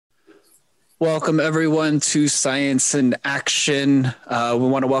Welcome everyone to Science in Action. We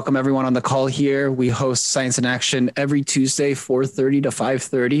want to welcome everyone on the call here. We host Science in Action every Tuesday, 4:30 to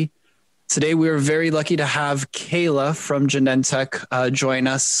 5:30. Today we are very lucky to have Kaela from Genentech join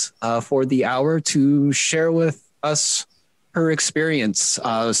us for the hour to share with us her experience,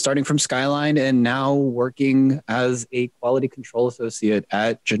 starting from Skyline and now working as a quality control associate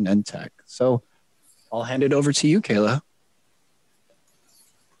at Genentech. So I'll hand it over to you, Kaela.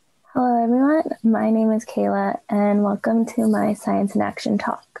 Hello everyone, my name is Kaela and welcome to my Science in Action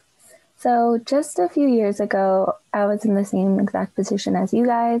talk. So just a few years ago, I was in the same exact position as you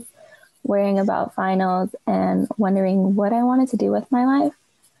guys, worrying about finals and wondering what I wanted to do with my life.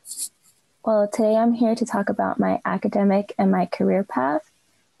 Well, today I'm here to talk about my academic and my career path,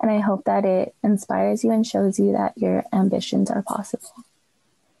 and I hope that it inspires you and shows you that your ambitions are possible.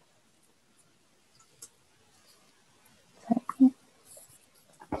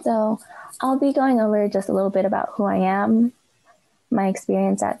 So I'll be going over just a little bit about who I am, my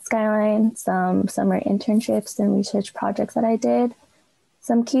experience at Skyline, some summer internships and research projects that I did,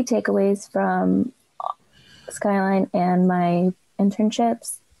 some key takeaways from Skyline and my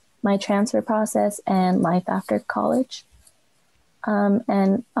internships, my transfer process, and life after college.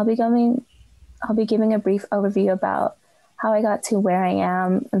 And I'll be giving a brief overview about how I got to where I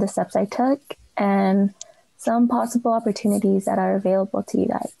am, the steps I took, and some possible opportunities that are available to you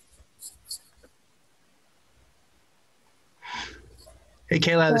guys. Hey,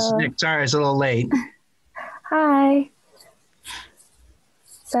 Kaela, this is Nick. Sorry, it's a little late. Hi.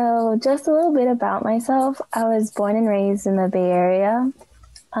 So just a little bit about myself. I was born and raised in the Bay Area.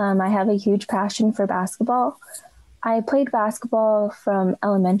 I have a huge passion for basketball. I played basketball from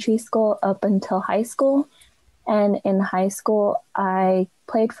elementary school up until high school. And in high school, I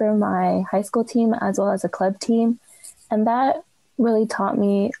played for my high school team as well as a club team. And that really taught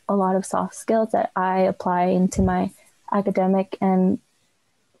me a lot of soft skills that I apply into my academic and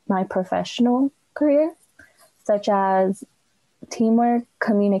my professional career, such as teamwork,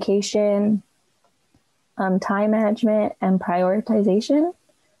 communication, time management, and prioritization.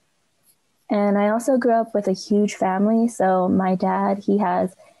 And I also grew up with a huge family. So my dad, he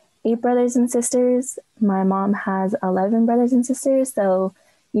has 8 brothers and sisters. My mom has 11 brothers and sisters. So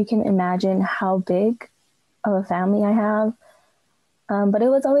you can imagine how big of a family I have. But it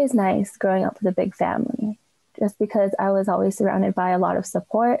was always nice growing up with a big family, just because I was always surrounded by a lot of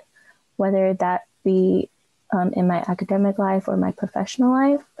support, whether that be in my academic life or my professional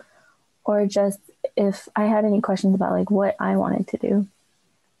life, or just if I had any questions about like what I wanted to do.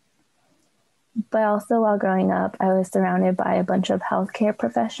 But also while growing up, I was surrounded by a bunch of healthcare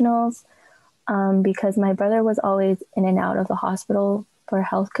professionals because my brother was always in and out of the hospital for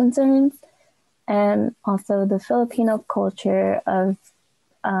health concerns. And also the Filipino culture of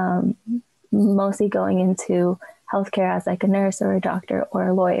mostly going into healthcare as like a nurse or a doctor or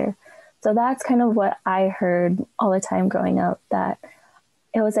a lawyer. So that's kind of what I heard all the time growing up, that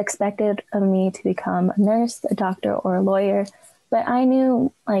it was expected of me to become a nurse, a doctor, or a lawyer. But I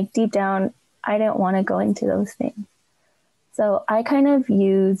knew like deep down, I didn't want to go into those things. So I kind of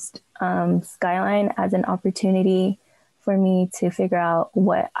used Skyline as an opportunity for me to figure out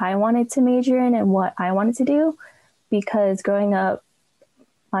what I wanted to major in and what I wanted to do, because growing up,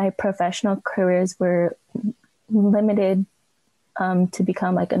 my professional careers were limited to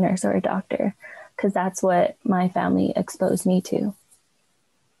become like a nurse or a doctor, because that's what my family exposed me to.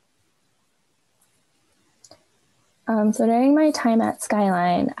 So during my time at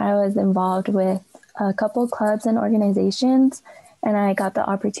Skyline, I was involved with a couple clubs and organizations, and I got the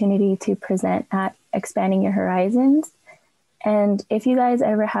opportunity to present at Expanding Your Horizons. And if you guys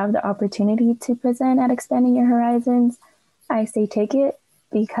ever have the opportunity to present at Expanding Your Horizons, I say take it,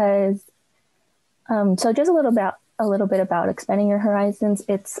 because so just a little bit about Expanding Your Horizons.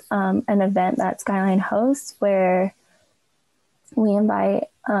 It's an event that Skyline hosts where we invite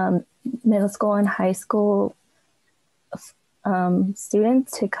middle school and high school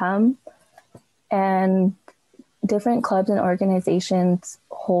students to come, and different clubs and organizations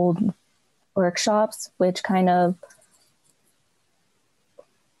hold workshops, which kind of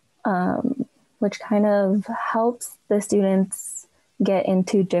helps the students get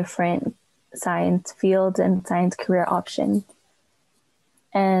into different science fields and science career options.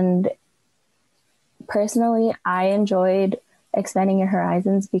 And personally, I enjoyed Expanding Your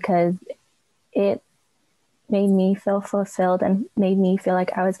Horizons because it made me feel fulfilled and made me feel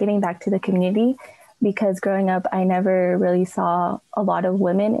like I was getting back to the community, because growing up, I never really saw a lot of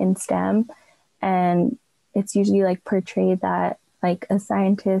women in STEM. And it's usually like portrayed that like a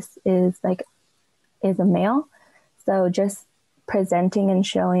scientist is a male. So just presenting and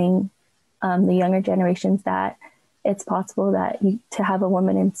showing the younger generations that it's possible that to have a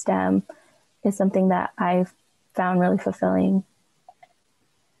woman in STEM is something that I've found really fulfilling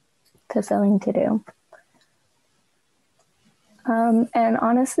to do. And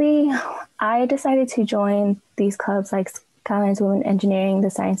honestly, I decided to join these clubs like Kaela's Women Engineering, the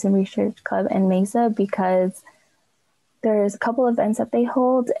Science and Research Club, and MESA because there's a couple events that they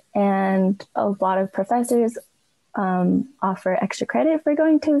hold, and a lot of professors offer extra credit for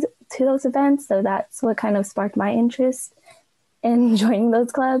going to those events. So that's what kind of sparked my interest in joining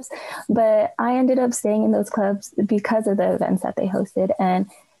those clubs. But I ended up staying in those clubs because of the events that they hosted and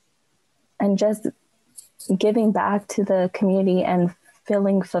just giving back to the community and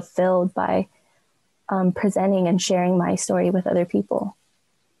feeling fulfilled by presenting and sharing my story with other people.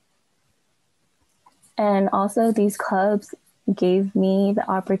 And also these clubs gave me the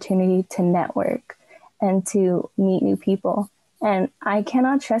opportunity to network and to meet new people. And I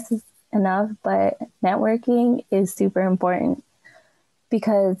cannot stress this enough, but networking is super important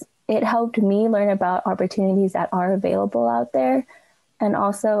because it helped me learn about opportunities that are available out there, and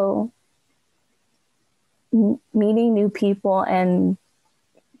also meeting new people and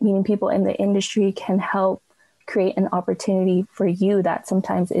meeting people in the industry can help create an opportunity for you that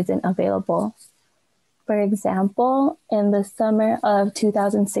sometimes isn't available. For example, in the summer of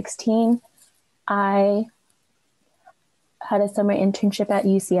 2016, I had a summer internship at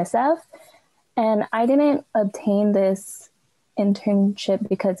UCSF, and I didn't obtain this internship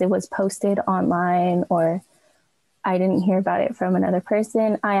because it was posted online or I didn't hear about it from another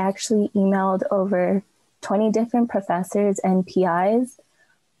person. I actually emailed over 20 different professors and PIs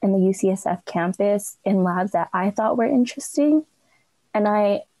in the UCSF campus in labs that I thought were interesting. And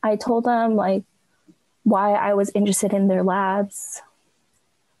I told them like why I was interested in their labs,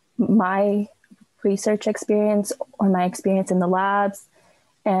 my research experience or my experience in the labs,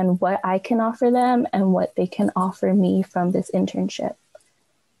 and what I can offer them and what they can offer me from this internship.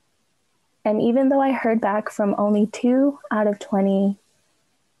 And even though I heard back from only 2 out of 20,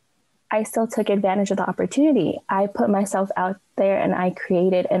 I still took advantage of the opportunity. I put myself out there and I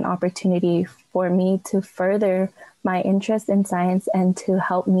created an opportunity for me to further my interest in science and to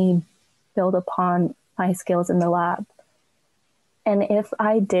help me build upon my skills in the lab. And if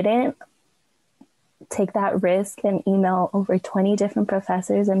I didn't take that risk and email over 20 different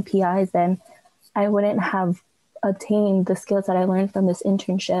professors and PIs, then I wouldn't have obtained the skills that I learned from this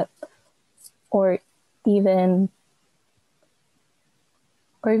internship or even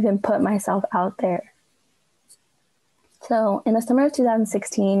put myself out there. So in the summer of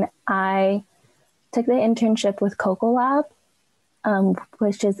 2016, I took the internship with Coco Lab,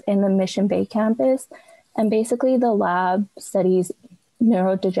 which is in the Mission Bay campus. And basically the lab studies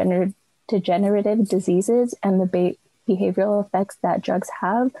neurodegenerative diseases and the behavioral effects that drugs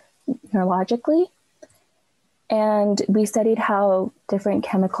have neurologically. And we studied how different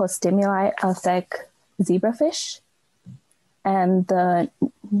chemical stimuli affect zebrafish and the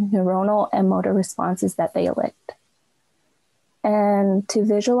neuronal and motor responses that they elicit. And to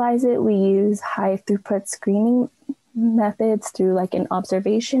visualize it, we use high throughput screening methods through like an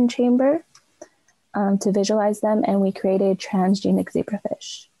observation chamber to visualize them, and we created transgenic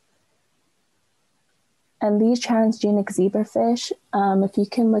zebrafish. And these transgenic zebrafish, if you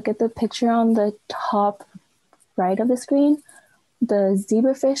can look at the picture on the top right of the screen, the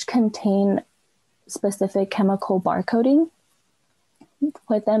zebrafish contain specific chemical barcoding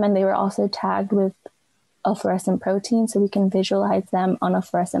with them, and they were also tagged with a fluorescent protein so we can visualize them on a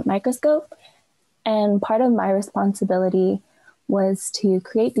fluorescent microscope. And part of my responsibility was to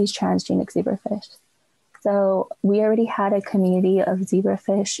create these transgenic zebrafish. So we already had a community of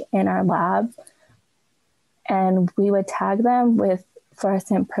zebrafish in our lab, and we would tag them with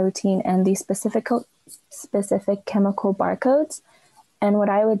fluorescent protein and these specific chemical barcodes. And what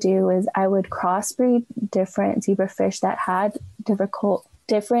I would do is I would crossbreed different zebrafish that had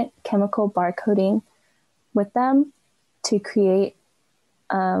different chemical barcoding with them to create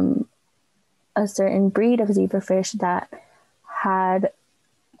a certain breed of zebrafish that had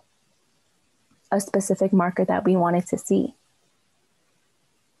a specific marker that we wanted to see.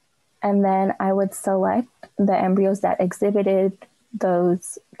 And then I would select the embryos that exhibited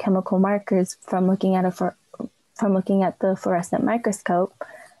those chemical markers from looking at the fluorescent microscope.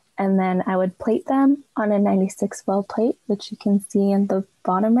 And then I would plate them on a 96 well plate, which you can see in the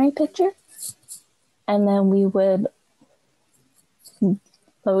bottom right picture. And then we would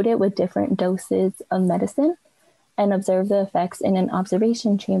load it with different doses of medicine and observe the effects in an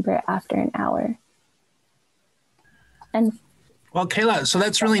observation chamber after an hour. And Well, Kaela, so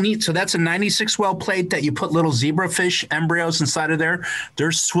that's really neat. So that's a 96 well plate that you put little zebrafish embryos inside of there.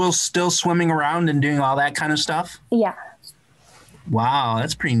 They're still swimming around and doing all that kind of stuff? Yeah. Wow,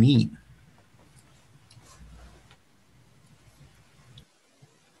 that's pretty neat.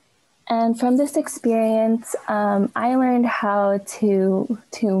 And from this experience, I learned how to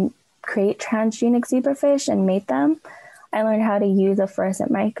create transgenic zebrafish and mate them. I learned how to use a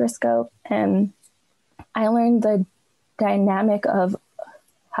fluorescent microscope, and I learned the dynamic of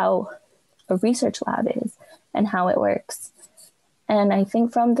how a research lab is and how it works. And I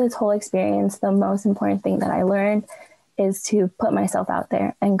think from this whole experience, the most important thing that I learned is to put myself out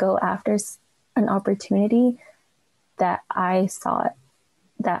there and go after an opportunity that I thought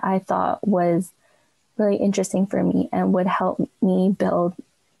was really interesting for me and would help me build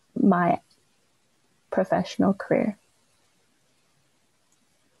my professional career.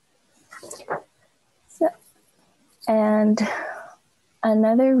 And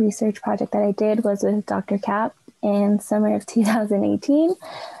another research project that I did was with Dr. Cap in summer of 2018.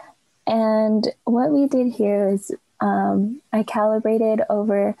 And what we did here is I calibrated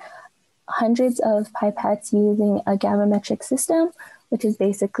over hundreds of pipettes using a gravimetric system, which is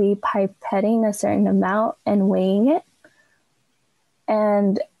basically pipetting a certain amount and weighing it.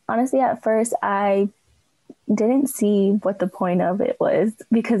 And honestly, at first, I didn't see what the point of it was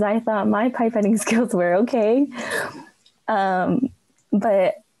because I thought my pipetting skills were okay.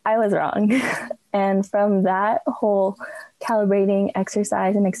 But I was wrong. And from that whole calibrating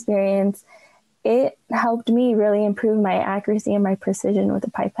exercise and experience, it helped me really improve my accuracy and my precision with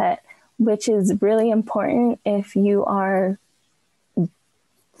the pipette, which is really important if you are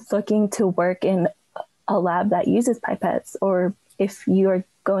looking to work in a lab that uses pipettes, or if you are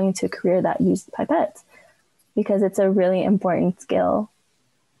going to a career that uses pipettes, because it's a really important skill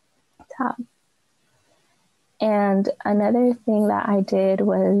to have. And another thing that I did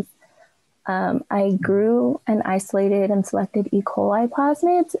was I grew and isolated and selected E. coli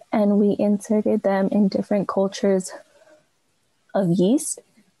plasmids, and we inserted them in different cultures of yeast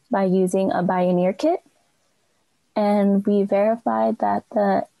by using a Bioneer kit. And we verified that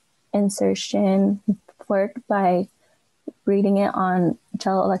the insertion worked by reading it on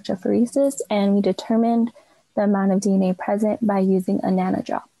gel electrophoresis, and we determined the amount of DNA present by using a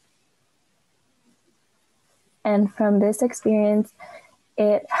nanodrop. And from this experience,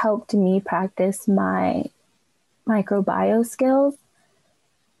 it helped me practice my microbiome skills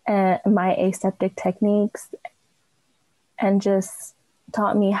and my aseptic techniques, and just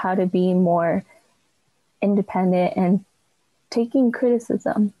taught me how to be more independent and taking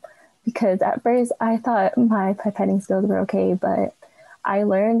criticism. Because at first I thought my pipetting skills were okay, but I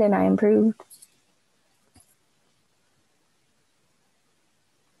learned and I improved.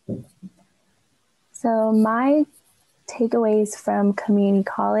 So my takeaways from community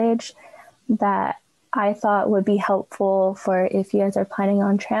college that I thought would be helpful for if you guys are planning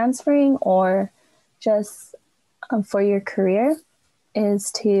on transferring or just for your career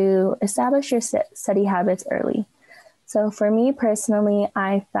is to establish your study habits early. So for me personally,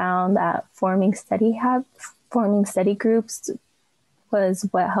 I found that forming study groups was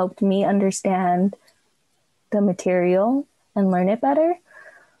what helped me understand the material and learn it better,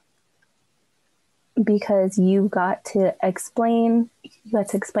 because you got to explain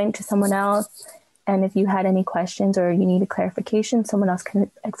to someone else. And if you had any questions or you needed clarification, someone else can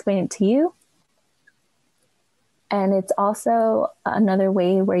explain it to you. And it's also another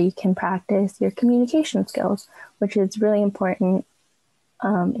way where you can practice your communication skills, which is really important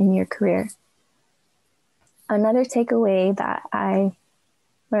in your career. Another takeaway that I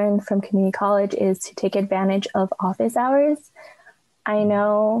learned from community college is to take advantage of office hours. I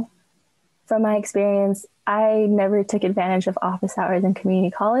know from my experience, I never took advantage of office hours in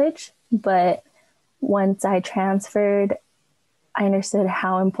community college, but once I transferred, I understood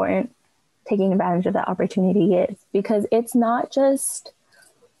how important taking advantage of that opportunity is, because it's not just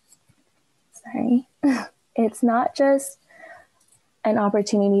an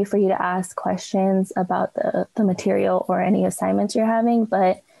opportunity for you to ask questions about the material or any assignments you're having,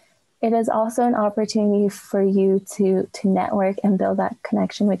 but it is also an opportunity for you to network and build that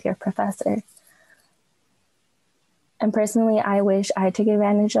connection with your professor. And personally, I wish I took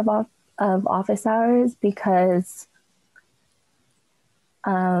advantage of office hours, because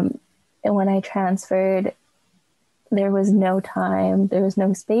when I transferred, there was no time, there was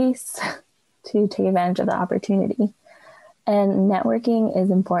no space to take advantage of the opportunity. And networking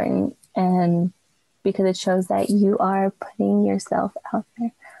is important, and because it shows that you are putting yourself out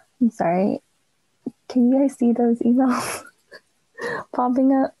there. I'm sorry. Can you guys see those emails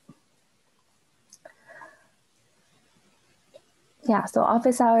popping up? yeah, so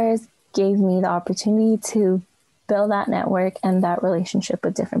office hours gave me the opportunity to build that network and that relationship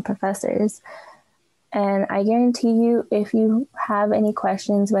with different professors. And I guarantee you, if you have any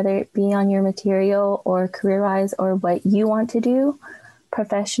questions, whether it be on your material or career-wise or what you want to do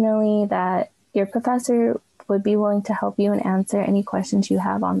professionally, that your professor would be willing to help you and answer any questions you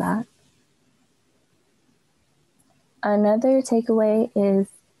have on that. Another takeaway is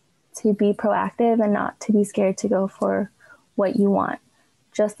to be proactive and not to be scared to go for what you want.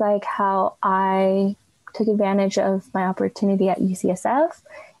 Just like how I took advantage of my opportunity at UCSF,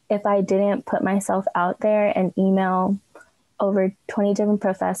 if I didn't put myself out there and email over 20 different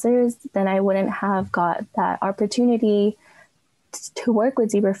professors, then I wouldn't have got that opportunity to work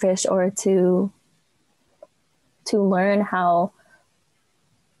with zebrafish or to learn how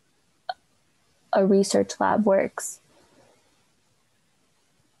a research lab works.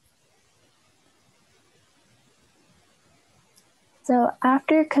 So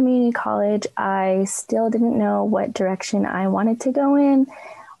after community college, I still didn't know what direction I wanted to go in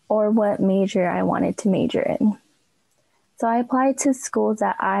or what major I wanted to major in. So I applied to schools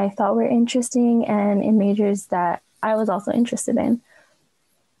that I thought were interesting and in majors that I was also interested in.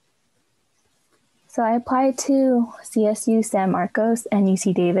 So I applied to CSU San Marcos and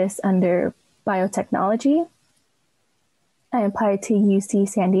UC Davis under biotechnology. I applied to UC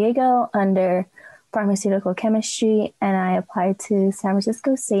San Diego under pharmaceutical chemistry, and I applied to San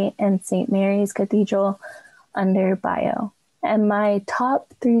Francisco State and St. Mary's Cathedral under bio. And my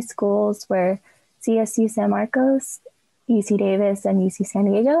top 3 schools were CSU San Marcos, UC Davis, and UC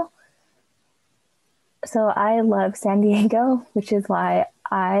San Diego. So I love San Diego, which is why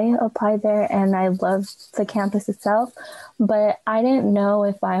I applied there, and I love the campus itself, but I didn't know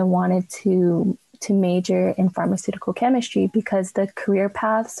if I wanted to major in pharmaceutical chemistry because the career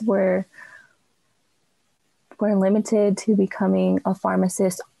paths were limited to becoming a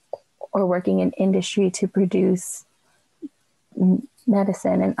pharmacist or working in industry to produce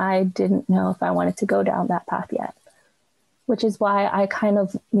medicine, and I didn't know if I wanted to go down that path yet, which is why I kind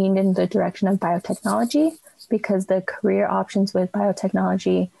of leaned in the direction of biotechnology, because the career options with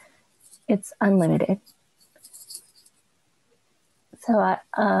biotechnology, it's unlimited. So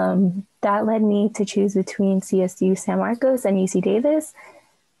that led me to choose between CSU San Marcos and UC Davis.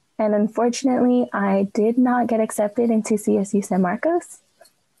 And unfortunately, I did not get accepted into CSU San Marcos,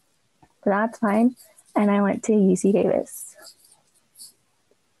 but that's fine. And I went to UC Davis.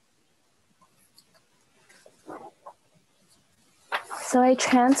 So I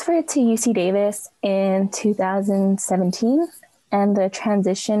transferred to UC Davis in 2017, and the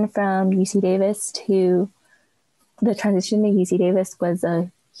transition to UC Davis was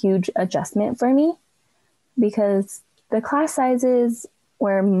a huge adjustment for me because the class sizes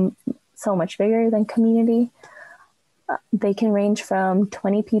were so much bigger than community. They can range from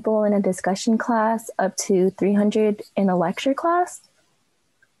 20 people in a discussion class up to 300 in a lecture class.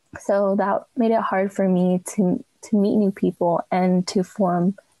 So that made it hard for me to meet new people and to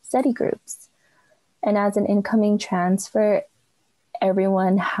form study groups. And as an incoming transfer,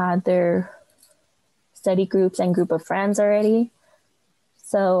 everyone had their study groups and group of friends already.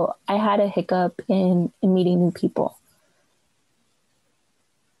 So I had a hiccup in meeting new people.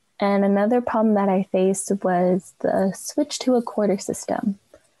 And another problem that I faced was the switch to a quarter system.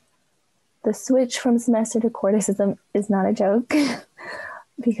 The switch from semester to quarter system is not a joke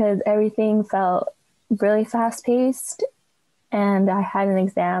because everything felt really fast paced, and I had an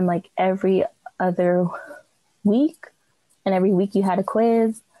exam like every other week, and every week you had a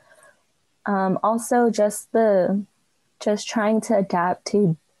quiz. Also, just trying to adapt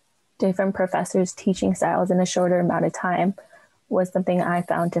to different professors' teaching styles in a shorter amount of time was something I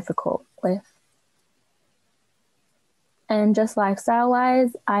found difficult with. And just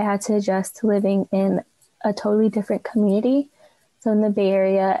lifestyle-wise, I had to adjust to living in a totally different community. So in the Bay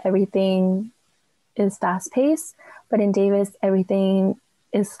Area, everything is fast-paced, but in Davis, everything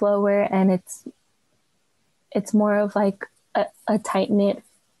is slower, and it's more of like a tight-knit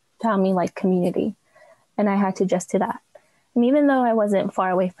family-like community. And I had to adjust to that. And even though I wasn't far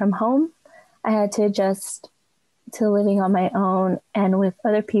away from home, I had to adjust to living on my own and with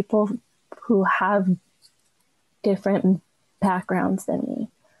other people who have different backgrounds than me.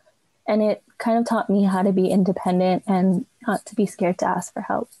 And it kind of taught me how to be independent and not to be scared to ask for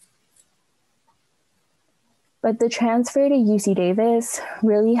help. But the transfer to UC Davis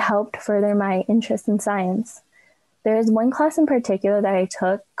really helped further my interest in science. There is one class in particular that I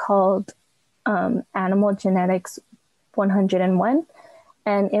took called Animal Genetics 101,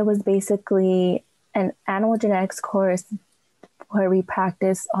 and it was basically an animal genetics course where we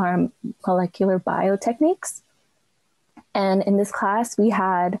practice our molecular biotechniques. And in this class, we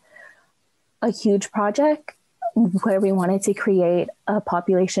had a huge project where we wanted to create a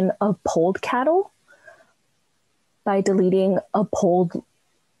population of polled cattle by deleting a polled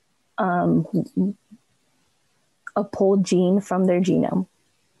gene from their genome.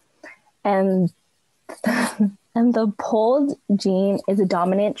 And the polled gene is a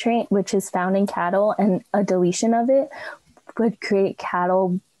dominant trait which is found in cattle, and a deletion of it would create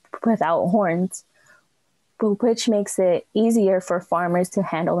cattle without horns, which makes it easier for farmers to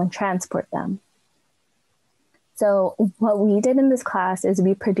handle and transport them. So what we did in this class is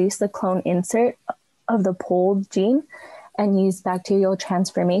we produced the clone insert of the polled gene and used bacterial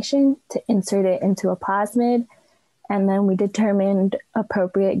transformation to insert it into a plasmid. And then we determined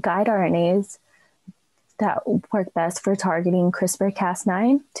appropriate guide RNAs that work best for targeting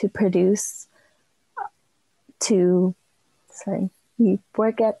CRISPR-Cas9 we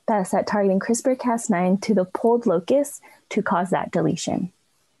work at best at targeting CRISPR-Cas9 to the polled locus to cause that deletion.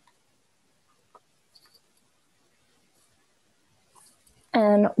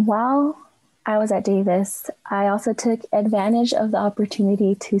 And while I was at Davis, I also took advantage of the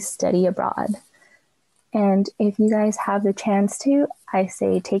opportunity to study abroad. And if you guys have the chance to, I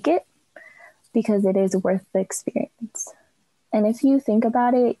say take it, because it is worth the experience. And if you think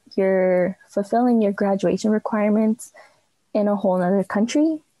about it, you're fulfilling your graduation requirements in a whole nother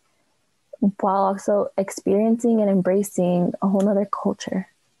country while also experiencing and embracing a whole nother culture.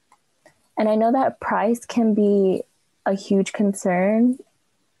 And I know that price can be a huge concern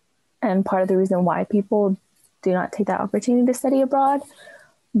and part of the reason why people do not take that opportunity to study abroad.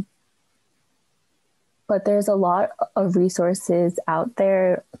 But there's a lot of resources out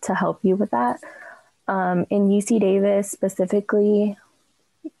there to help you with that. In UC Davis specifically,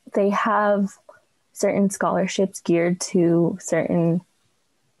 they have certain scholarships geared to certain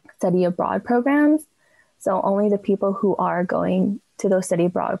study abroad programs. So only the people who are going to those study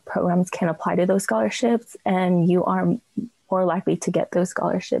abroad programs can apply to those scholarships, and you are more likely to get those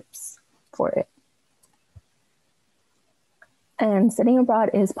scholarships for it. And studying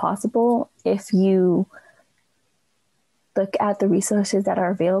abroad is possible if you look at the resources that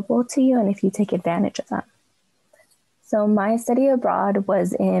are available to you and if you take advantage of them. So my study abroad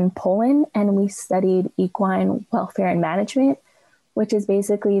was in Poland, and we studied equine welfare and management, which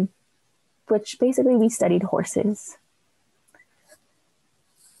basically we studied horses.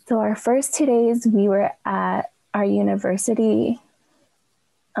 So our first 2 days we were at our university,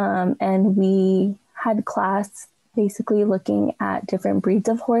 and we had class basically looking at different breeds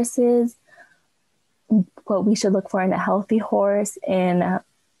of horses, what we should look for in a healthy horse, in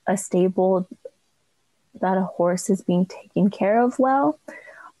a stable that a horse is being taken care of well,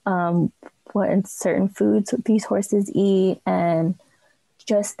 what certain foods these horses eat, and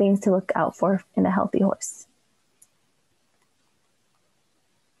just things to look out for in a healthy horse.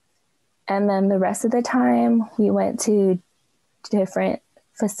 And then the rest of the time, we went to different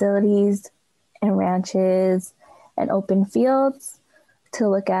facilities and ranches and open fields to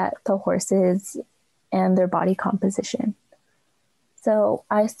look at the horses and their body composition. So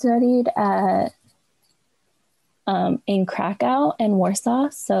I studied in Krakow and Warsaw.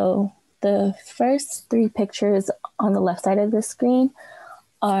 So the first 3 pictures on the left side of the screen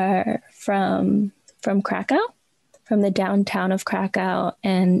are from Krakow, from the downtown of Krakow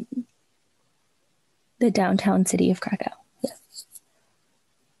and the downtown city of Krakow. Yes.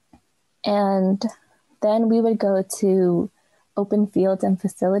 And then we would go to open fields and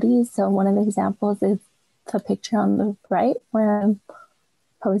facilities. So one of the examples is the picture on the right where I'm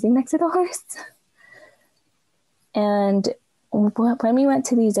posing next to the horse. And when we went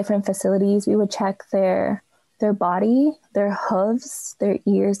to these different facilities, we would check their body, their hooves, their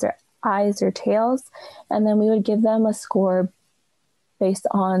ears, their eyes, their tails, and then we would give them a score based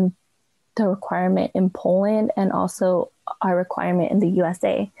on the requirement in Poland and also our requirement in the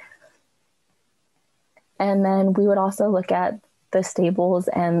USA. And then we would also look at the stables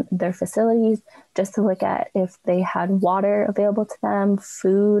and their facilities just to look at if they had water available to them,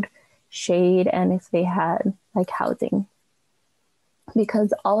 food, shade, and if they had housing,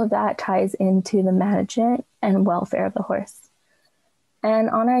 because all of that ties into the management and welfare of the horse. And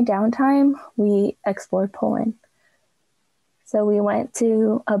on our downtime, we explored Poland. So we went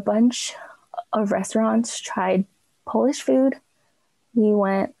to a bunch of restaurants, tried Polish food. We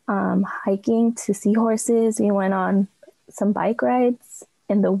went hiking to see horses. We went on some bike rides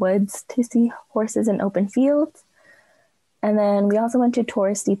in the woods to see horses in open fields. And then we also went to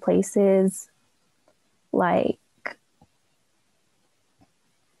touristy places like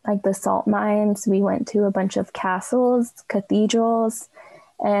the salt mines. We went to a bunch of castles, cathedrals,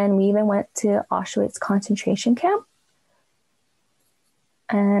 and we even went to Auschwitz concentration camp.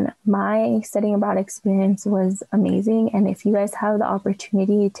 And my studying abroad experience was amazing. And if you guys have the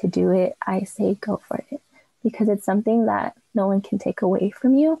opportunity to do it, I say go for it, because it's something that no one can take away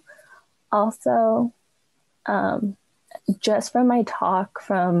from you. Also, just from my talk,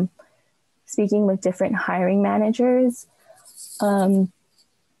 from speaking with different hiring managers,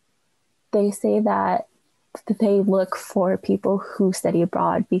 they say that they look for people who study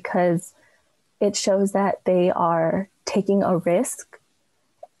abroad because it shows that they are taking a risk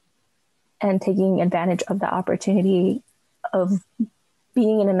and taking advantage of the opportunity of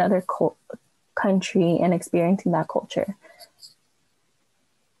being in another country and experiencing that culture.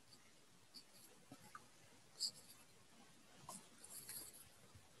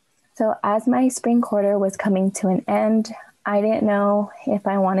 So as my spring quarter was coming to an end, I didn't know if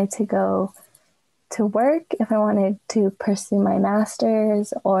I wanted to go to work, if I wanted to pursue my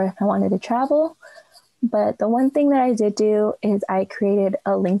master's, or if I wanted to travel. But the one thing that I did do is I created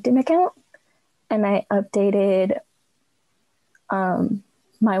a LinkedIn account and I updated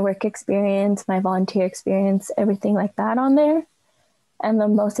my work experience, my volunteer experience, everything like that on there. And the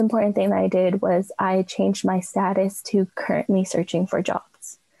most important thing that I did was I changed my status to currently searching for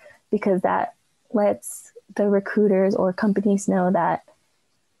jobs, because that lets the recruiters or companies know that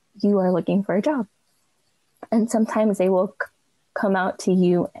you are looking for a job. And sometimes they will come out to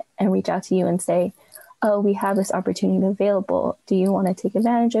you and reach out to you and say, oh, we have this opportunity available. Do you want to take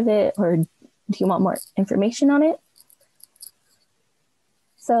advantage of it? Or do you want more information on it?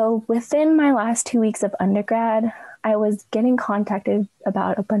 So within my last 2 weeks of undergrad, I was getting contacted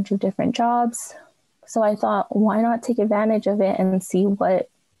about a bunch of different jobs. So I thought, why not take advantage of it and see what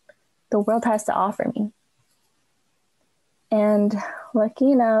the world has to offer me? And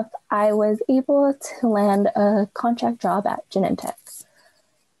lucky enough, I was able to land a contract job at Genentech.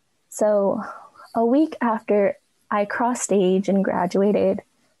 So a week after I crossed stage and graduated,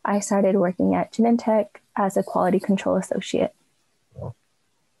 I started working at Genentech as a quality control associate.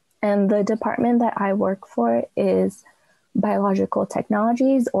 And the department that I work for is Biological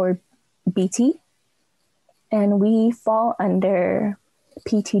Technologies, or BT. And we fall under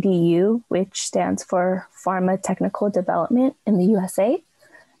PTDU, which stands for Pharma Technical Development in the USA.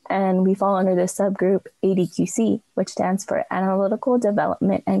 And we fall under the subgroup ADQC, which stands for Analytical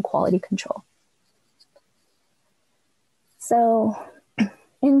Development and Quality Control. So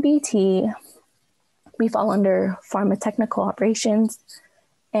in BT, we fall under Pharma Technical Operations,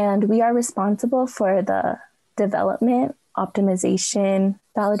 and we are responsible for the development, optimization,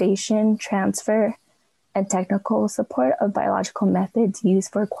 validation, transfer, and technical support of biological methods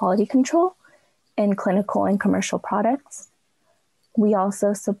used for quality control in clinical and commercial products. We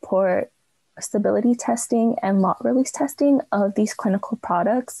also support stability testing and lot release testing of these clinical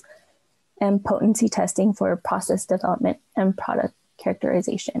products, and potency testing for process development and product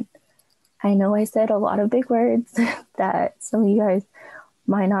characterization. I know I said a lot of big words that some of you guys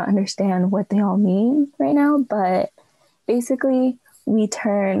might not understand what they all mean right now, but basically we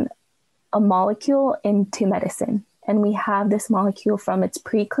turn a molecule into medicine. And we have this molecule from its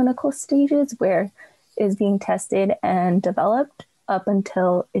preclinical stages, where it is being tested and developed, up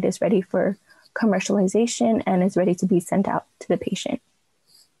until it is ready for commercialization and is ready to be sent out to the patient.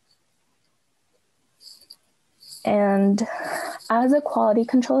 And as a quality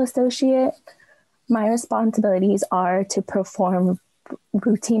control associate, my responsibilities are to perform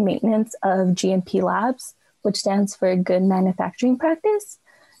routine maintenance of GMP labs, which stands for Good Manufacturing Practice,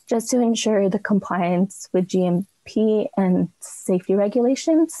 just to ensure the compliance with GMP and safety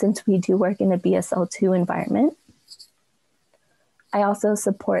regulations, since we do work in a BSL-2 environment. I also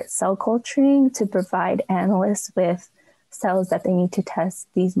support cell culturing to provide analysts with cells that they need to test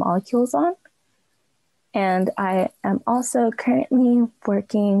these molecules on. And I am also currently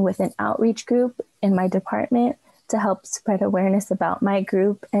working with an outreach group in my department to help spread awareness about my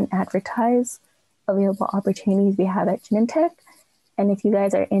group and advertise available opportunities we have at Genentech. And if you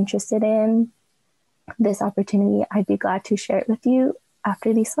guys are interested in this opportunity, I'd be glad to share it with you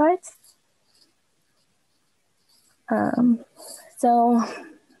after these slides. So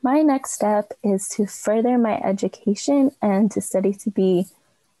my next step is to further my education and to study to be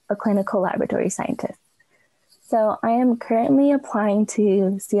a clinical laboratory scientist. So I am currently applying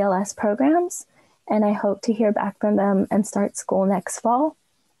to CLS programs, and I hope to hear back from them and start school next fall.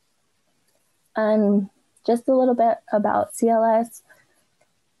 And just a little bit about CLS.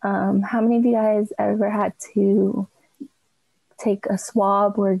 How many of you guys ever had to take a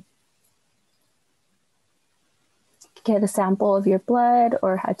swab or get a sample of your blood,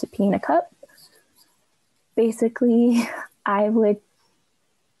 or had to pee in a cup? Basically, I would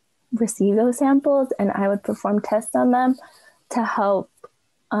receive those samples and I would perform tests on them to help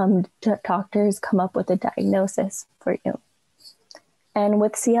doctors come up with a diagnosis for you. And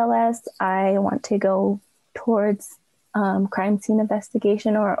with CLS, I want to go towards crime scene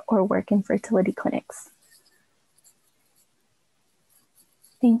investigation or work in fertility clinics.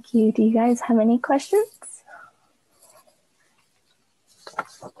 Thank you. Do you guys have any questions?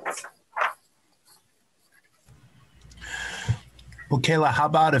 Well, Kaela, how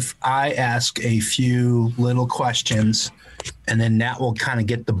about if I ask a few little questions, and then that will kind of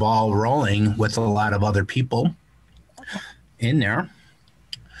get the ball rolling with a lot of other people in there.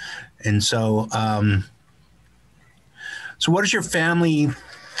 And so, so what does your family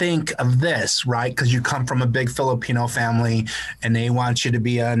think of this, right? Because you come from a big Filipino family and they want you to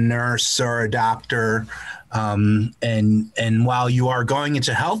be a nurse or a doctor. And while you are going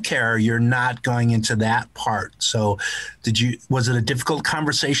into healthcare, you're not going into that part. So was it a difficult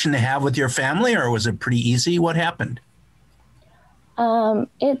conversation to have with your family, or was it pretty easy? What happened?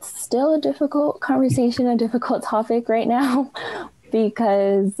 It's still a difficult conversation, a difficult topic right now,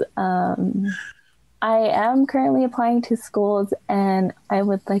 because I am currently applying to schools, and I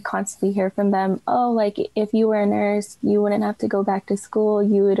would constantly hear from them, oh, if you were a nurse, you wouldn't have to go back to school.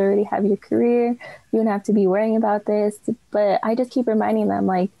 You would already have your career. You wouldn't have to be worrying about this. But I just keep reminding them,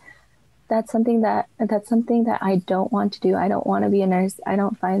 that's something that I don't want to do. I don't want to be a nurse. I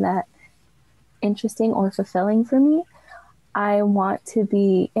don't find that interesting or fulfilling for me. I want to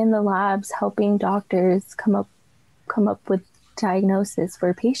be in the labs helping doctors come up with diagnosis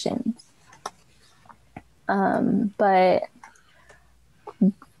for patients. But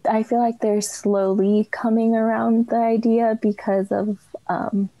I feel like they're slowly coming around the idea because of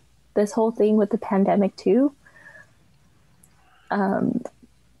this whole thing with the pandemic too.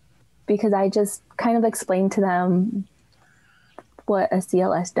 Because I just kind of explained to them what a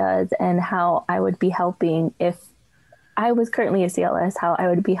CLS does and how I would be helping if I was currently a CLS, how I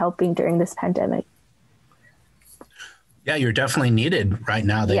would be helping during this pandemic. Yeah, you're definitely needed right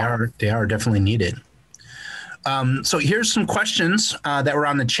now. They are definitely needed. So here's some questions that were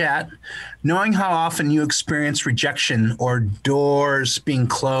on the chat. Knowing how often you experience rejection or doors being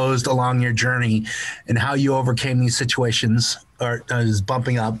closed along your journey, and how you overcame these situations or is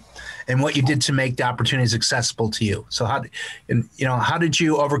bumping up, and what you did to make the opportunities accessible to you. So how did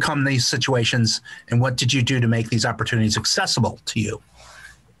you overcome these situations, and what did you do to make these opportunities accessible to you?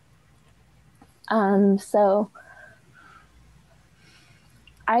 So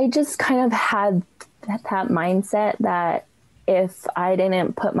I just kind of had that mindset that if I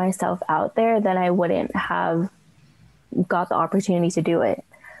didn't put myself out there, then I wouldn't have got the opportunity to do it.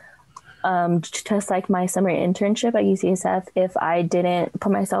 Just like my summer internship at UCSF, if I didn't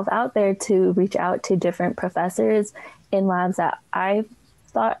put myself out there to reach out to different professors in labs that I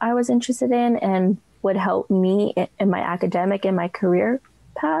thought I was interested in and would help me in my academic and my career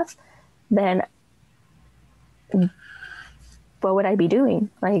path, then what would I be doing?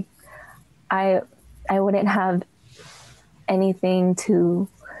 I wouldn't have anything to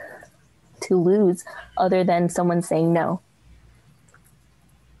lose other than someone saying no.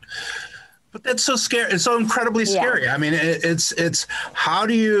 But that's so scary. It's so incredibly scary. I mean, it's how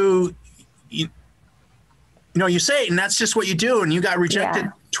do you say it, and that's just what you do. And you got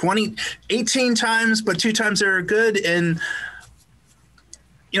rejected 18 times, but 2 times they were good. And,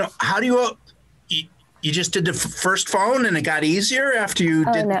 how do you just did the first phone and it got easier after you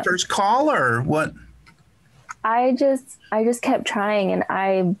did the first call, or what? I just kept trying, and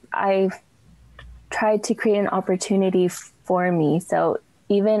I tried to create an opportunity for me. So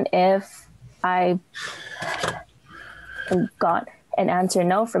even if I got an answer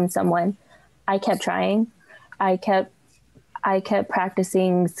no from someone, I kept trying. I kept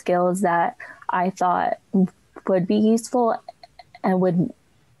practicing skills that I thought would be useful and would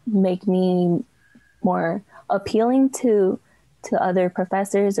make me more appealing to other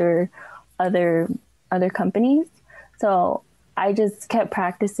professors or other companies. So I just kept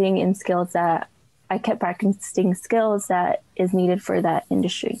practicing skills that is needed for that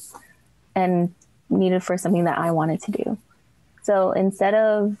industry and needed for something that I wanted to do. So instead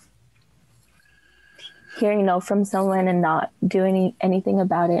of hearing no from someone and not doing anything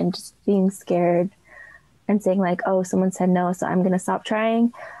about it and just being scared and saying oh, someone said no, so I'm going to stop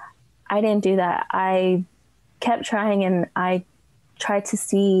trying, I didn't do that. I kept trying, and I tried to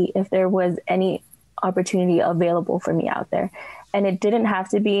see if there was any opportunity available for me out there. And it didn't have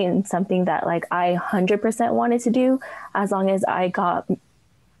to be in something that I 100% wanted to do, as long as I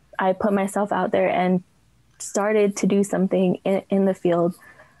put myself out there and started to do something in the field.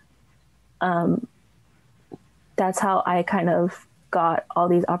 That's how I kind of got all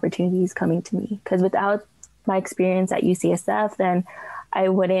these opportunities coming to me. Because without my experience at UCSF, then I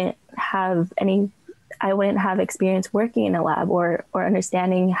wouldn't have experience working in a lab or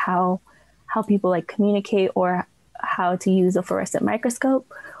understanding how people like communicate or how to use a fluorescent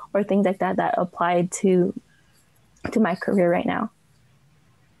microscope or things like that applied to my career right now.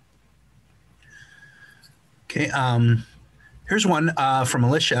 Okay. Here's one from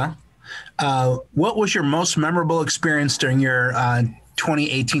Alicia. What was your most memorable experience during your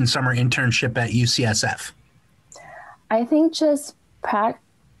 2018 summer internship at UCSF? I think just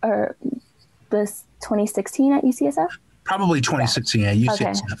this 2016 at UCSF? Probably 2016 at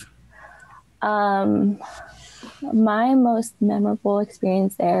UCSF. Okay. My most memorable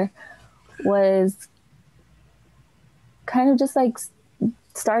experience there was kind of just like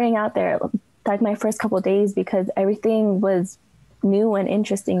starting out there, like my first couple of days, because everything was new and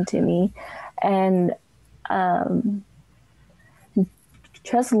interesting to me. And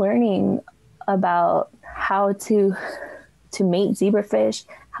just learning about how to mate zebrafish,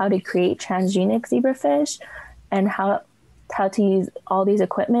 how to create transgenic zebrafish, and how to use all these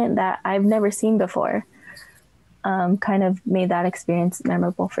equipment that I've never seen before, kind of made that experience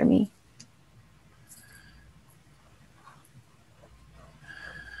memorable for me.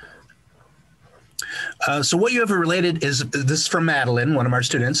 So what you have related is, this is from Madeline, one of our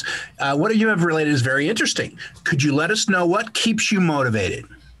students. What you have related is very interesting. Could you let us know what keeps you motivated?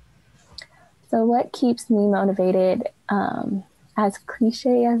 So what keeps me motivated, as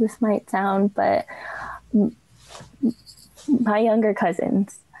cliche as this might sound, but my younger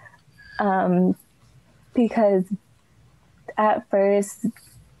cousins, because at first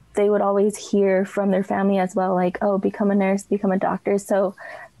they would always hear from their family as well, like, oh, become a nurse, become a doctor. So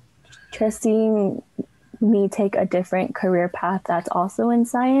just seeing me take a different career path that's also in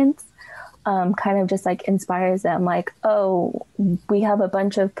science, kind of just like inspires them, like, oh, we have a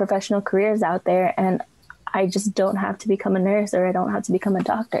bunch of professional careers out there and I just don't have to become a nurse or I don't have to become a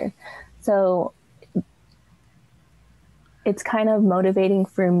doctor. So it's kind of motivating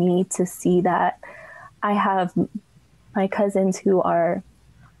for me to see that I have my cousins who are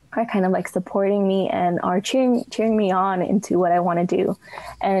kind of like supporting me and are cheering me on into what I want to do.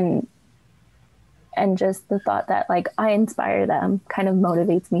 And just the thought that like I inspire them kind of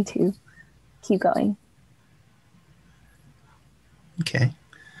motivates me to keep going. Okay.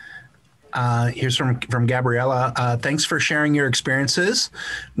 Here's from Gabriella. Thanks for sharing your experiences.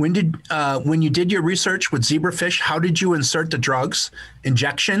 When you did your research with zebrafish, how did you insert the drugs?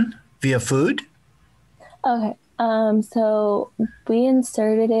 Injection via food? Okay. So we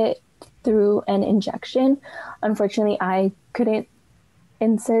inserted it through an injection. Unfortunately, I couldn't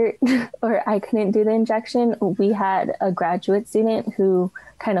insert or I couldn't do the injection. We had a graduate student who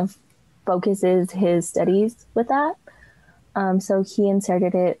kind of focuses his studies with that. So he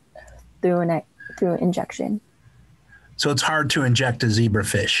inserted it through injection. So it's hard to inject a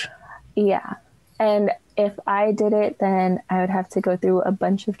zebrafish. Yeah. And if I did it, then I would have to go through a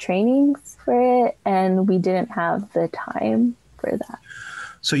bunch of trainings for it, and we didn't have the time for that.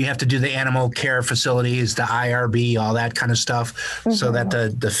 So you have to do the animal care facilities, the IRB, all that kind of stuff, mm-hmm. so that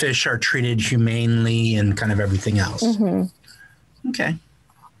the fish are treated humanely and kind of everything else. Mm-hmm. Okay.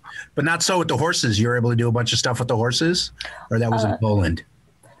 But not so with the horses. You were able to do a bunch of stuff with the horses? Or that was in Poland?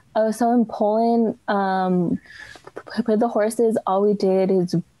 Oh, so in Poland, with the horses, all we did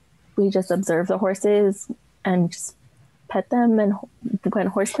is we just observed the horses and just pet them and went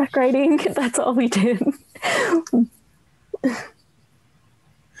horseback riding. That's all we did.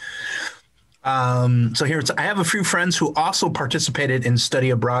 So I have a few friends who also participated in study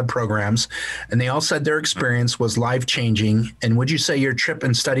abroad programs, and they all said their experience was life-changing. And would you say your trip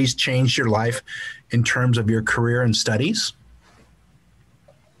and studies changed your life in terms of your career and studies?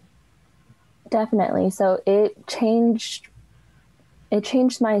 Definitely. So it changed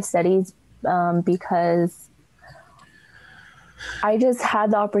my studies because I just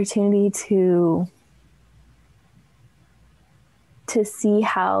had the opportunity to see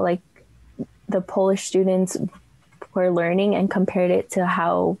how like the Polish students were learning and compared it to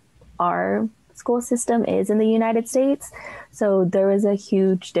how our school system is in the United States. So there was a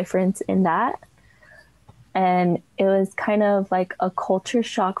huge difference in that. And it was kind of like a culture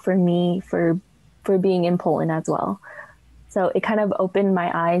shock for me for being in Poland as well. So it kind of opened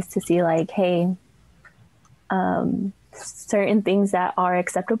my eyes to see like, hey, certain things that are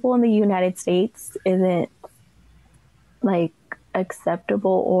acceptable in the United States isn't like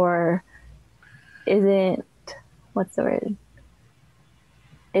acceptable or isn't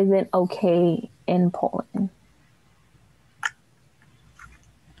okay in Poland.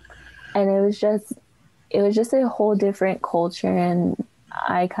 And it was just a whole different culture, and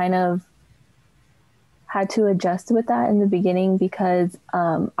I kind of had to adjust with that in the beginning because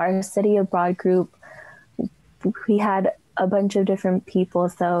our study abroad group, we had a bunch of different people.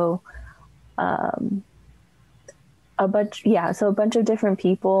 So a bunch of different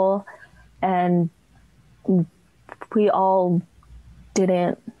people, and we all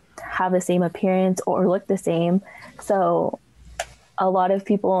didn't have the same appearance or look the same. So a lot of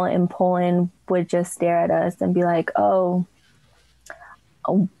people in Poland would just stare at us and be like, oh,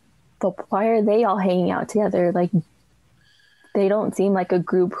 but why are they all hanging out together? Like, they don't seem like a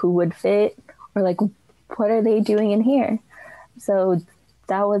group who would fit, or like, what are they doing in here? So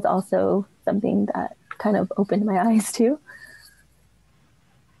that was also something that kind of opened my eyes too.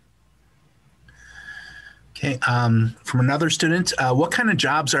 Okay. From another student, what kind of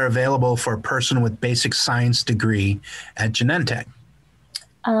jobs are available for a person with basic science degree at Genentech?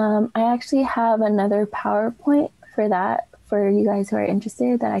 I actually have another PowerPoint for that for you guys who are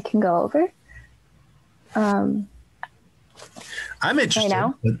interested that I can go over. I'm interested. Right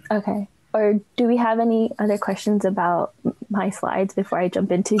now? Okay. Or do we have any other questions about my slides before I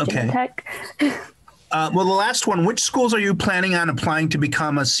jump into Genentech? Well, the last one, which schools are you planning on applying to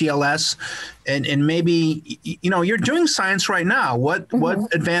become a CLS? And maybe, you're doing science right now. What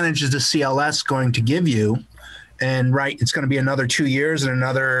advantage is the CLS going to give you? And it's going to be another 2 years and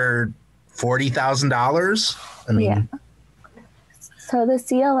another $40,000. I mean, yeah. So the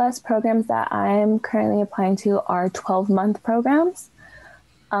CLS programs that I'm currently applying to are 12-month programs.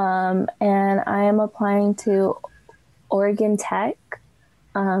 And I am applying to Oregon Tech,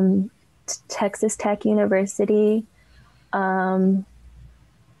 Texas Tech University, Cal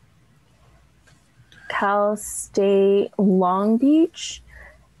State Long Beach,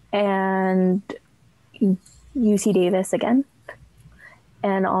 and UC Davis again,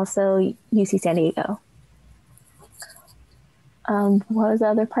 and also UC San Diego. What was the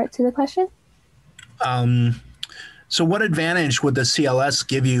other part to the question? So what advantage would the CLS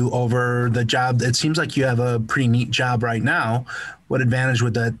give you over the job? It seems like you have a pretty neat job right now. What advantage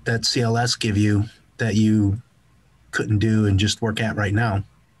would that CLS give you that you couldn't do and just work at right now?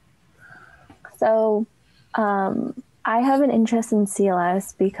 So I have an interest in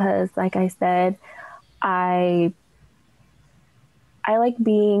CLS because, like I said, I like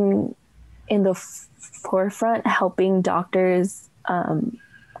being in the forefront, helping doctors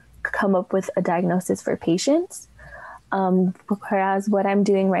come up with a diagnosis for patients. Whereas what I'm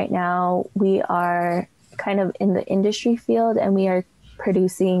doing right now, we are kind of in the industry field and we are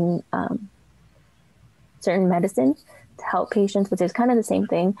producing certain medicine to help patients, which is kind of the same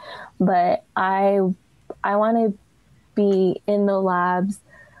thing. But I want to be in the labs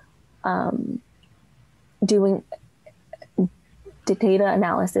doing data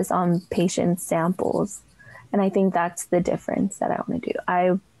analysis on patient samples. And I think that's the difference that I want to do.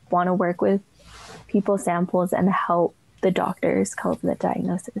 I want to work with people's samples and help the doctors come up with a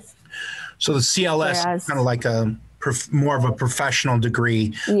diagnosis. So the CLS is kind of like more of a professional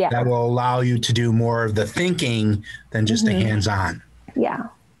degree that will allow you to do more of the thinking than just the hands-on. Yeah.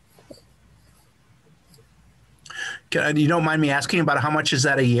 You don't mind me asking about how much is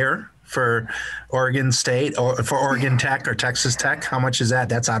that a year for Oregon State or for Oregon Tech or Texas Tech? How much is that?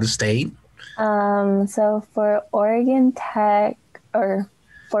 That's out of state? So for Oregon Tech,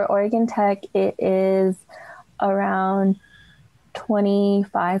 it is around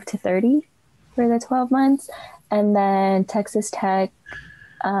 25 to 30 for the 12 months. And then Texas Tech,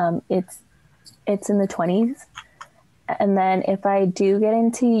 it's in the 20s. And then if I do get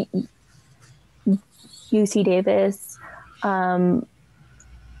into UC Davis, I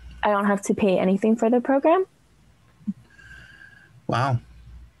don't have to pay anything for the program. Wow.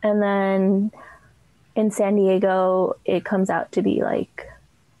 And then in San Diego, it comes out to be like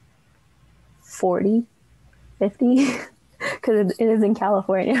 40, 50, because it is in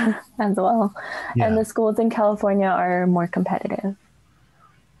California as well. Yeah. And the schools in California are more competitive.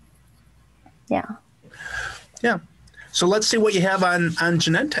 Yeah. Yeah. So let's see what you have on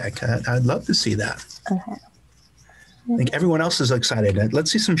Genentech. I'd love to see that. Okay. I think everyone else is excited.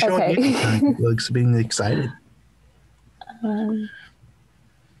 Let's see some show looks being excited. Okay.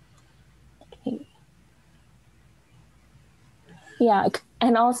 Yeah,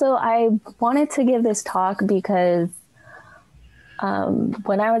 and also I wanted to give this talk because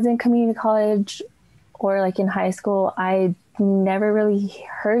when I was in community college or like in high school, I never really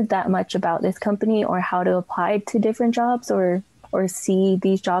heard that much about this company or how to apply to different jobs or see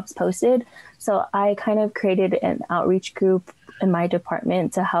these jobs posted. So I kind of created an outreach group in my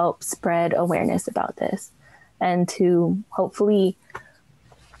department to help spread awareness about this and to hopefully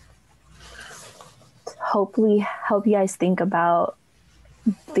help you guys think about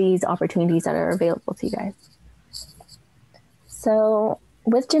these opportunities that are available to you guys. So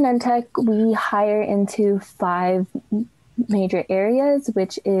with Genentech, we hire into 5 major areas,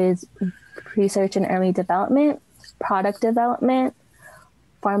 which is research and early development, product development,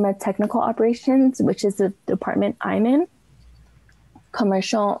 pharma technical operations, which is the department I'm in,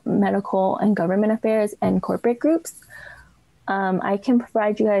 commercial, medical, and government affairs, and corporate groups. I can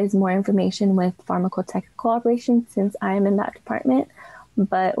provide you guys more information with pharmacotechnical operations since I am in that department.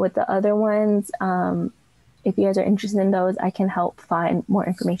 But with the other ones, if you guys are interested in those, I can help find more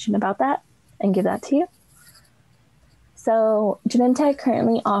information about that and give that to you. So Genentech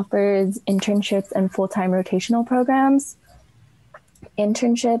currently offers internships and full-time rotational programs.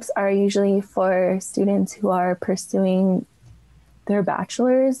 Internships are usually for students who are pursuing their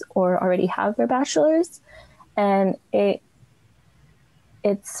bachelor's or already have their bachelor's. And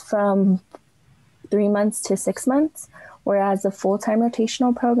it's from 3 months to 6 months, whereas the full-time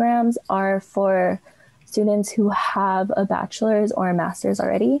rotational programs are for students who have a bachelor's or a master's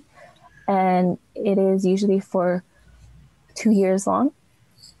already. And it is usually for 2 years long.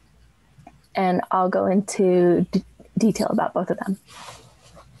 And I'll go into detail about both of them.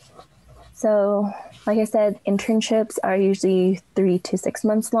 So, like I said, internships are usually 3 to 6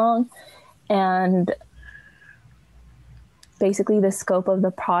 months long. And basically the scope of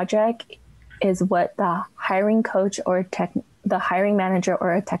the project is what the hiring coach or the hiring manager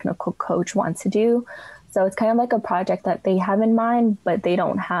or a technical coach wants to do. So it's kind of like a project that they have in mind, but they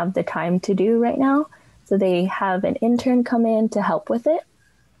don't have the time to do right now. So they have an intern come in to help with it.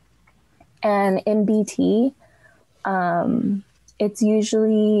 And in BT, it's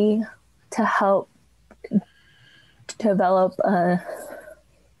usually to help develop a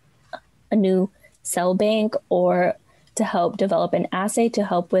new cell bank or to help develop an assay to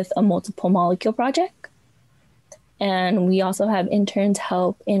help with a multiple molecule project. And we also have interns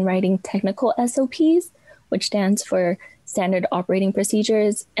help in writing technical SOPs, which stands for standard operating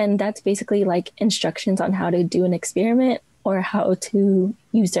procedures. And that's basically like instructions on how to do an experiment or how to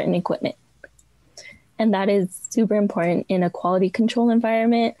use certain equipment. And that is super important in a quality control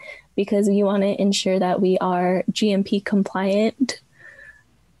environment because you want to ensure that we are GMP compliant.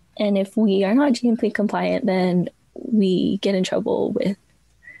 And if we are not GMP compliant, then we get in trouble with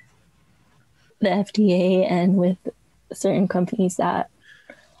the FDA and with certain companies that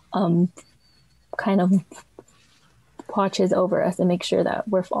kind of watches over us and make sure that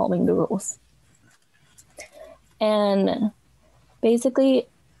we're following the rules. And basically,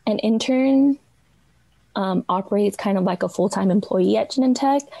 an intern operates kind of like a full-time employee at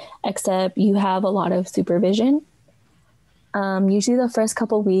Genentech, except you have a lot of supervision. Usually the first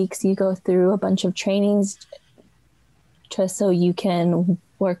couple of weeks, you go through a bunch of trainings just so you can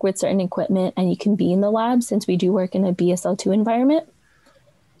work with certain equipment and you can be in the lab since we do work in a BSL-2 environment.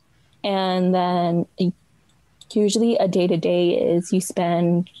 And then usually a day-to-day is you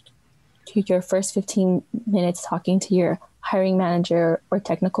spend your first 15 minutes talking to your hiring manager or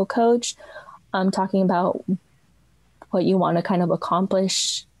technical coach, talking about what you want to kind of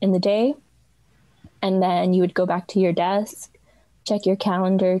accomplish in the day. And then you would go back to your desk, check your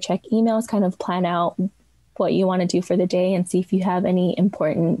calendar, check emails, kind of plan out what you want to do for the day and see if you have any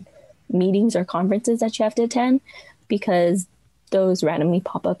important meetings or conferences that you have to attend, because those randomly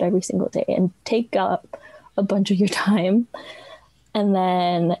pop up every single day and take up a bunch of your time. And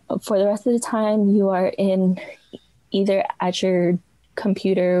then for the rest of the time, you are in either at your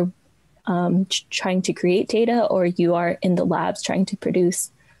computer trying to create data, or you are in the labs trying to produce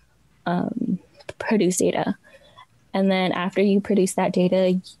data. And then after you produce that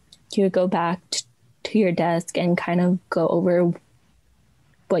data, you would go back to your desk and kind of go over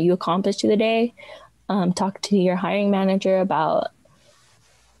what you accomplished through the day, talk to your hiring manager about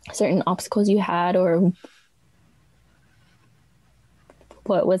certain obstacles you had or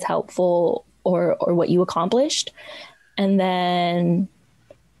what was helpful or what you accomplished. And then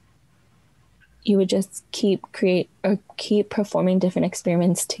you would just keep performing different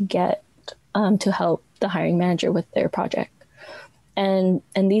experiments to get to help the hiring manager with their project. And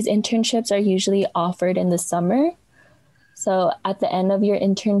these internships are usually offered in the summer. So at the end of your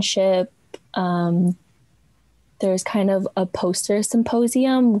internship, there's kind of a poster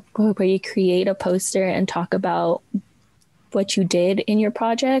symposium where you create a poster and talk about what you did in your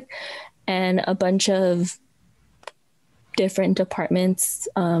project, and a bunch of different departments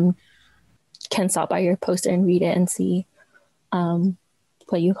can stop by your poster and read it and see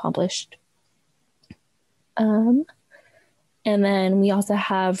what you accomplished. And then we also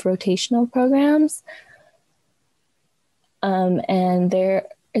have rotational programs. And there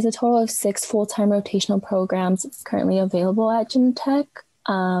is a total of 6 full-time rotational programs currently available at Genentech.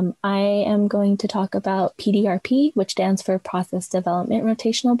 I am going to talk about PDRP, which stands for Process Development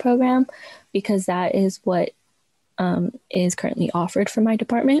Rotational Program, because that is what is currently offered for my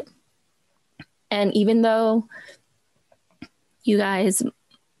department. And even though you guys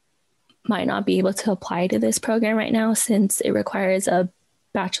might not be able to apply to this program right now since it requires a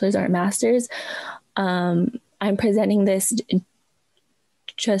bachelor's or a master's, I'm presenting this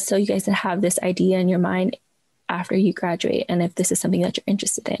just so you guys have this idea in your mind after you graduate and if this is something that you're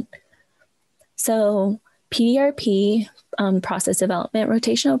interested in. So PDRP, Process Development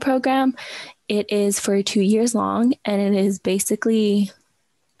Rotational Program, it is for 2 years long, and it is basically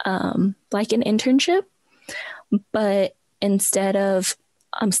like an internship, but instead of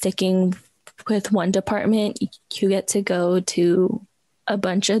sticking with one department, you get to go to a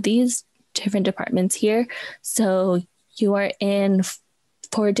bunch of these different departments here. So you are in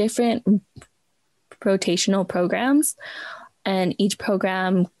 4 different rotational programs, and each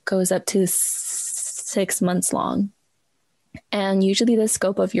program goes up to 6 months long. And usually the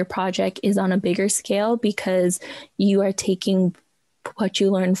scope of your project is on a bigger scale because you are taking what you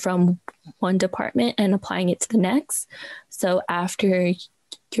learn from one department and applying it to the next. So after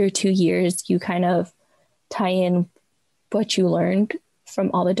your 2 years, you kind of tie in what you learned from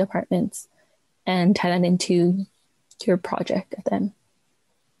all the departments and tie that into your project then.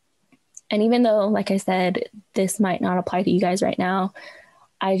 And even though, like I said, this might not apply to you guys right now,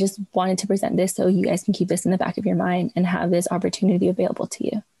 I just wanted to present this so you guys can keep this in the back of your mind and have this opportunity available to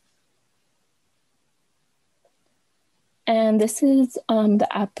you. And this is the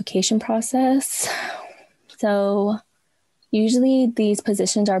application process. So usually these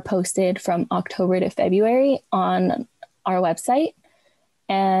positions are posted from October to February on our website.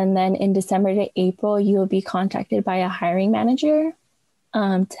 And then in December to April, you will be contacted by a hiring manager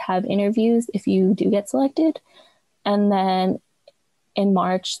to have interviews if you do get selected. And then in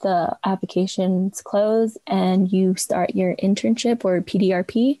March, the applications close and you start your internship or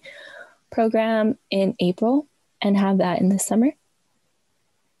PDRP program in April and have that in the summer.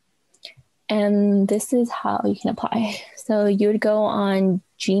 And this is how you can apply. So you would go on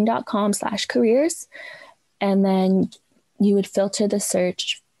gene.com/careers, and then you would filter the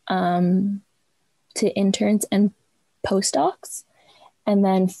search to interns and postdocs. And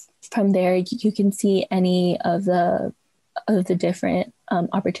then from there, you can see any of the different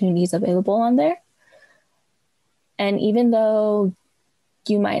opportunities available on there. And even though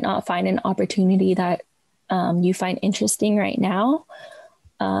you might not find an opportunity that you find interesting right now,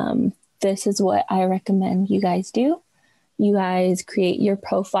 this is what I recommend you guys do. You guys create your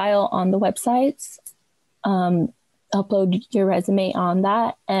profile on the websites, upload your resume on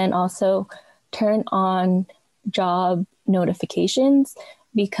that, and also turn on job notifications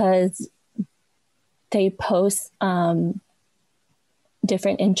because they post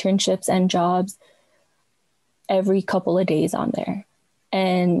different internships and jobs every couple of days on there.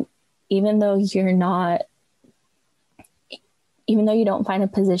 And even though you don't find a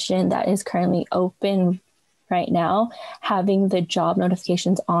position that is currently open right now, having the job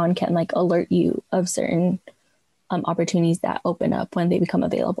notifications on can like alert you of certain opportunities that open up when they become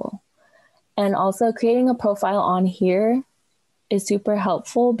available. And also creating a profile on here is super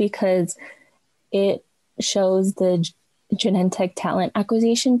helpful because it shows the Genentech talent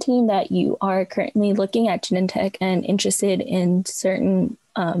acquisition team that you are currently looking at Genentech and interested in certain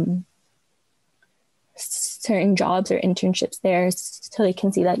jobs or internships there, so they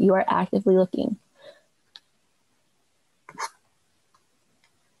can see that you are actively looking.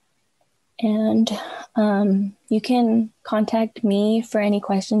 And you can contact me for any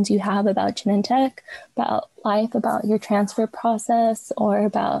questions you have about Genentech, about life, about your transfer process, or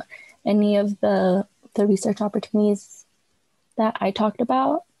about any of the research opportunities that I talked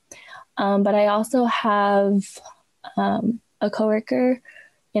about. But I also have a coworker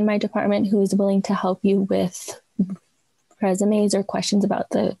in my department who is willing to help you with resumes or questions about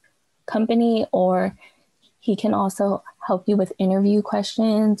the company, or he can also help you with interview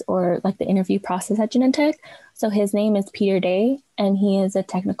questions or like the interview process at Genentech. So his name is Peter Day, and he is a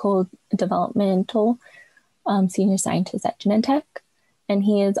technical developmental senior scientist at Genentech. And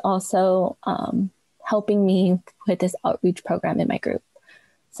he is also helping me with this outreach program in my group.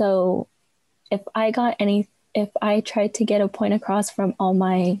 So if I tried to get a point across from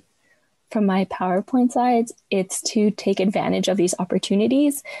my PowerPoint slides, it's to take advantage of these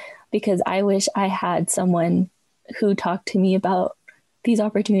opportunities, because I wish I had someone who talked to me about these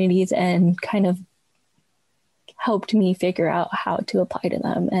opportunities and kind of helped me figure out how to apply to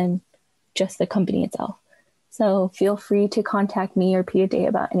them and just the company itself. So feel free to contact me or Peter Day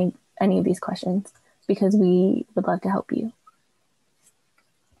about any of these questions, because we would love to help you.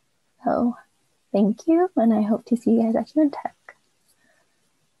 So thank you, and I hope to see you guys at Genentech.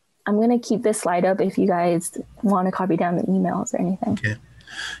 I'm going to keep this slide up if you guys want to copy down the emails or anything. Okay.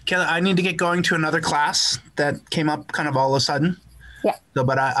 Kaela, I need to get going to another class that came up kind of all of a sudden. Yeah. So,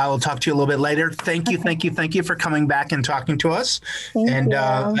 but I will talk to you a little bit later. Thank you, thank you for coming back and talking to us. Thank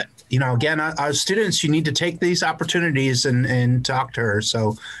you. Again, our students, you need to take these opportunities and talk to her.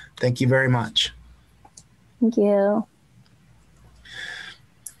 So, thank you very much. Thank you.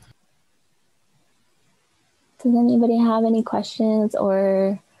 Does anybody have any questions,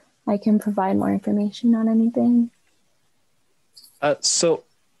 or I can provide more information on anything? So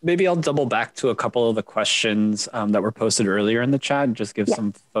maybe I'll double back to a couple of the questions that were posted earlier in the chat and just give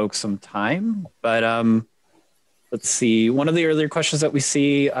some folks some time. But let's see. One of the earlier questions that we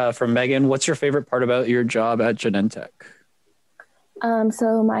see from Megan, what's your favorite part about your job at Genentech?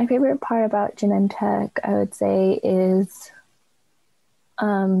 So my favorite part about Genentech, I would say, is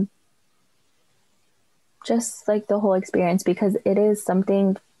just like the whole experience, because it is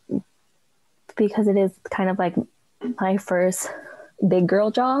kind of like my first big girl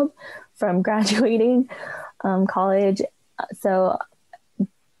job from graduating college. So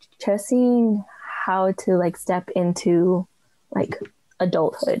just seeing how to like step into like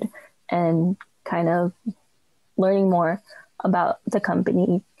adulthood and kind of learning more about the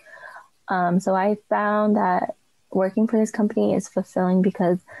company. So I found that working for this company is fulfilling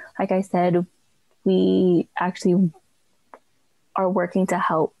because, like I said, we actually are working to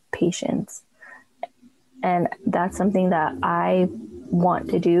help patients. And that's something that I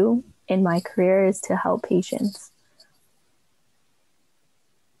want to do in my career, is to help patients.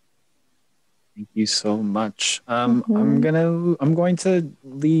 Thank you so much. I'm going to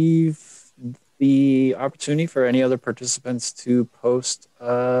leave the opportunity for any other participants to post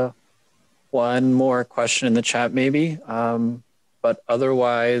one more question in the chat, maybe. But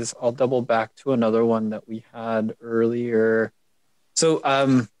otherwise, I'll double back to another one that we had earlier. So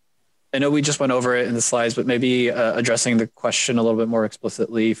I know we just went over it in the slides, but maybe addressing the question a little bit more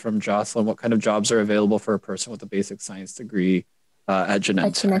explicitly from Jocelyn, what kind of jobs are available for a person with a basic science degree at Genentech?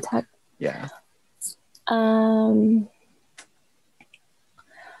 At Genentech? Yeah.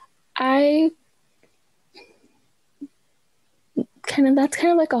 That's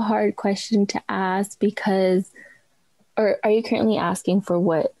kind of like a hard question to ask, because, or are you currently asking for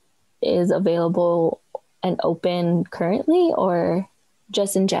what is available and open currently, or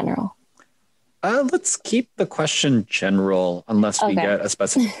just in general? Let's keep the question general, unless we get a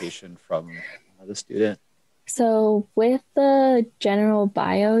specification from the student. So with the general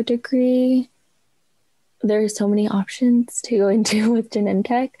bio degree, there's so many options to go into with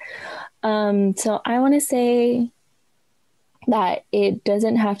Genentech. So I want to say that it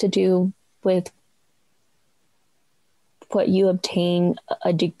doesn't have to do with what you obtain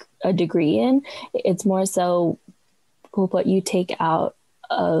a degree in. It's more so what you take out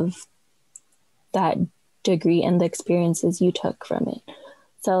of that degree and the experiences you took from it.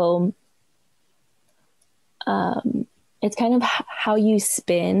 So it's kind of how you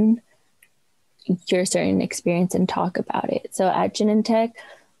spin your certain experience and talk about it. So at Genentech,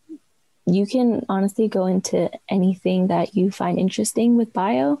 you can honestly go into anything that you find interesting with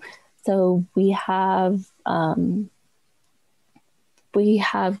bio. So we have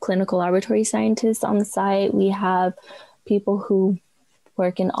clinical laboratory scientists on the site. We have people who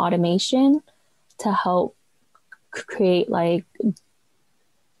work in automation to help create like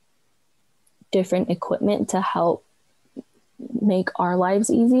different equipment to help make our lives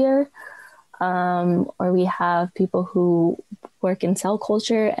easier. Or we have people who work in cell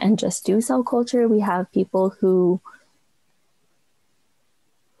culture and just do cell culture. We have people who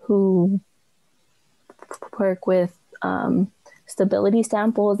work with stability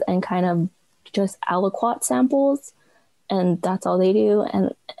samples and kind of just aliquot samples, and that's all they do,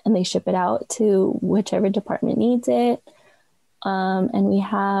 and they ship it out to whichever department needs it. And we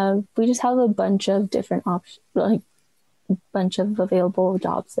just have a bunch of different options, like a bunch of available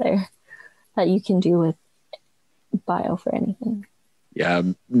jobs there that you can do with bio for anything. Yeah,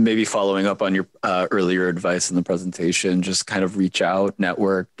 maybe following up on your earlier advice in the presentation, just kind of reach out,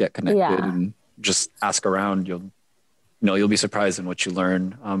 network, get connected, and just ask around. You'll be surprised in what you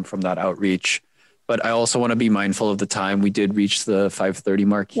learn from that outreach. But I also want to be mindful of the time. We did reach the 5:30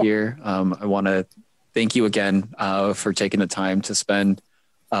 mark here. I want to thank you again for taking the time to spend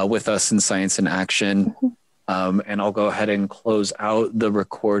with us in Science in Action. And I'll go ahead and close out the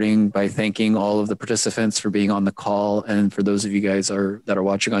recording by thanking all of the participants for being on the call. And for those of you guys that are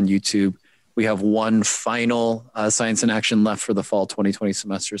watching on YouTube, we have one final Science in Action left for the fall 2020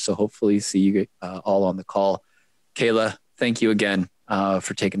 semester. So hopefully see you all on the call. Kaela, thank you again.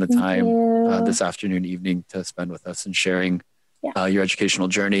 for taking the time this afternoon, evening to spend with us and sharing your educational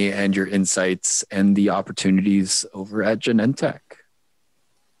journey and your insights and the opportunities over at Genentech.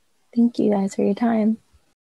 Thank you guys for your time.